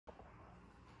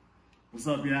What's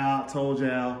up, y'all? Told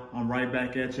y'all, I'm right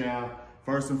back at y'all.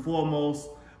 First and foremost,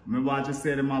 remember I just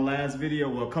said in my last video,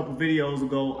 well, a couple videos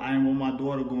ago, I ain't want my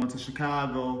daughter going to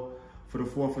Chicago for the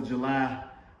 4th of July.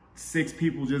 6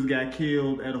 people just got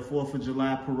killed at a 4th of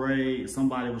July parade.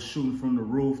 Somebody was shooting from the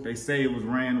roof. They say it was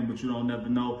random, but you don't never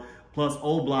know. Plus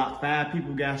O Block, 5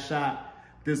 people got shot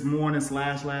this morning /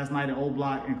 last night in O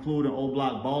Block, including O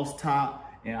Block Boss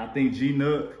Top, and I think G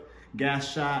Nook got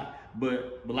shot.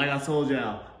 But like I told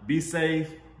y'all, be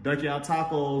safe, duck y'all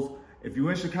tacos. If you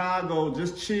in Chicago,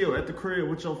 just chill at the crib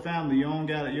with your family. You don't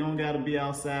gotta be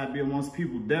outside, be amongst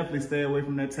people. Definitely stay away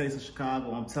from that taste of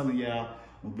Chicago, I'm telling y'all.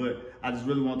 But I just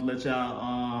really want to let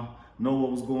y'all know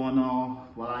what was going on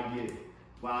while I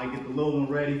get the little one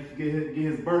ready, get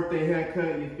his birthday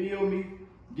haircut, you feel me?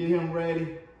 Get him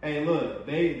ready. Hey, look,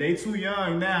 they too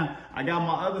young now. I got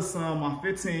my other son, my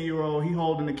 15-year-old, he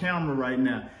holding the camera right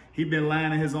now. He been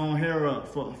lining his own hair up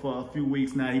for a few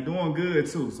weeks now. He doing good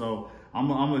too, so I'm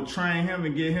gonna train him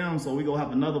and get him so we gonna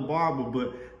have another barber.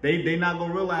 But they not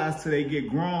gonna realize till they get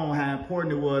grown how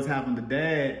important it was having the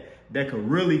dad that could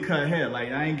really cut hair.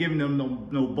 Like, I ain't giving them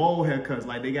no bowl haircuts.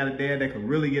 Like, they got a dad that could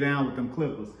really get down with them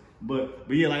clippers. But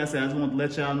yeah, like I said, I just want to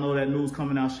let y'all know that news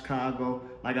coming out of Chicago.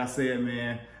 Like I said,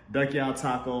 man, duck y'all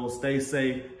tacos, stay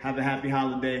safe, have a happy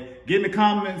holiday. Get in the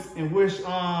comments and wish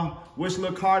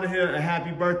Lil Carter here a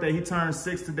happy birthday. He turned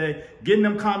 6 today. Get in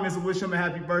them comments and wish him a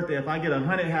happy birthday. If I get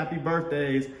 100 happy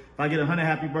birthdays,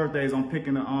 I'm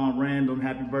picking a random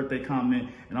happy birthday comment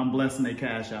and I'm blessing their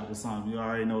cash out with something. You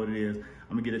already know what it is.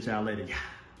 I'm gonna get at y'all later. Yeah.